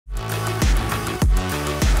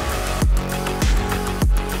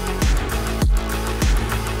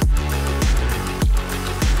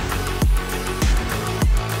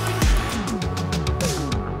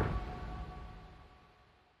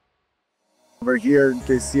We're here in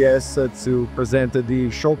KCS to present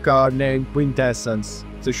the show car named Quintessenza.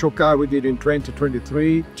 It's a show car we did in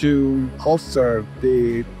 2023 to offer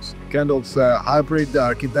the kind of hybrid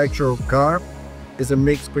architectural car. It's a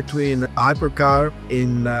mix between a hypercar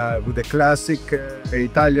with a classic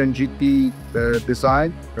Italian GT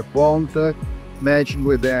design, a font matched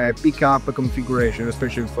with a pickup configuration,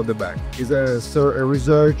 especially for the back. It's a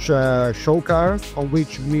research show car on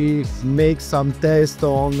which we make some tests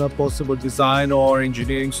on possible design or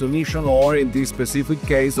engineering solution, or in this specific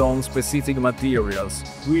case on specific materials.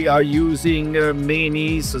 We are using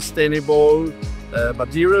many sustainable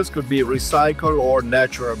materials, could be recycled or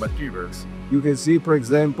natural materials. You can see, for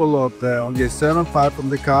example, on the external part of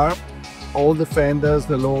the car, all the fenders,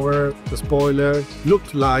 the lower, the spoiler,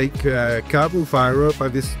 look like carbon fiber,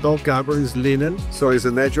 but it's not carbon, it's linen. So it's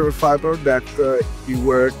a natural fiber that you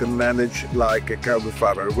work and manage like a carbon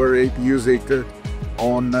fiber. We're using it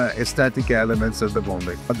on aesthetic elements at the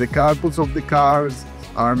moment. The carpets of the cars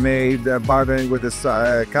are made partnering with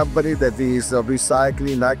a company that is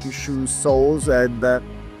recycling Nike shoe soles and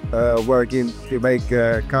working to make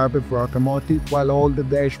carpet for automotive, while all the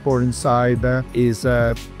dashboard inside is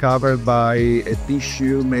covered by a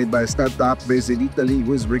tissue made by a startup based in Italy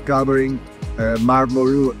who is recovering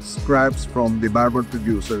marble scraps from the marble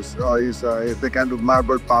producers. So it's the kind of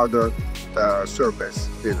marble powder surface.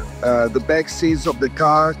 The back seats of the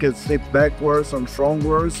car can flip backwards and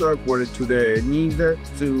frontwards according to the need.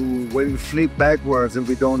 To when we flip backwards and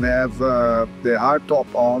we don't have the hard top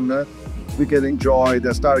on, we can enjoy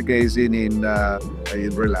the stargazing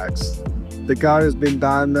in relax. The car has been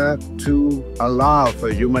done to allow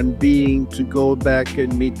a human being to go back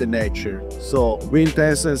and meet the nature. So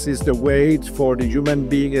Quintessenza is the way for the human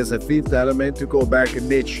being as a fifth element to go back and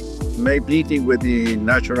meeting with the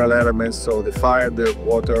natural elements, so the fire, the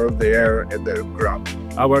water, the air, and the ground.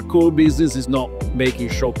 Our core business is not making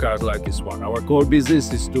show cars like this one. Our core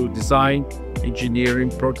business is to design, engineering,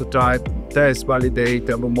 prototype, test, validate,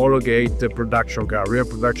 and homologate the production car, real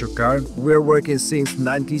production car. We're working since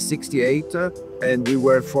 1968, and we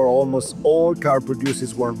work for almost all car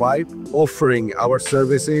producers worldwide, offering our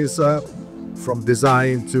services from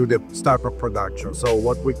design to the start of production. So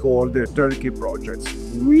what we call the turnkey projects.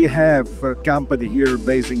 We have a company here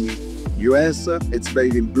based in US. It's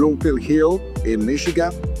based in Bloomfield Hill in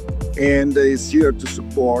Michigan, and is here to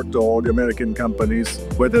support all the American companies,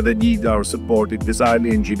 whether they need our support in design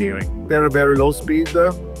and engineering. Very low speed.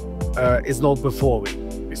 It's not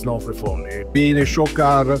performing. It's not performing. Being a show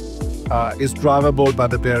car is drivable,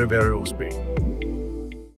 but a very low speed.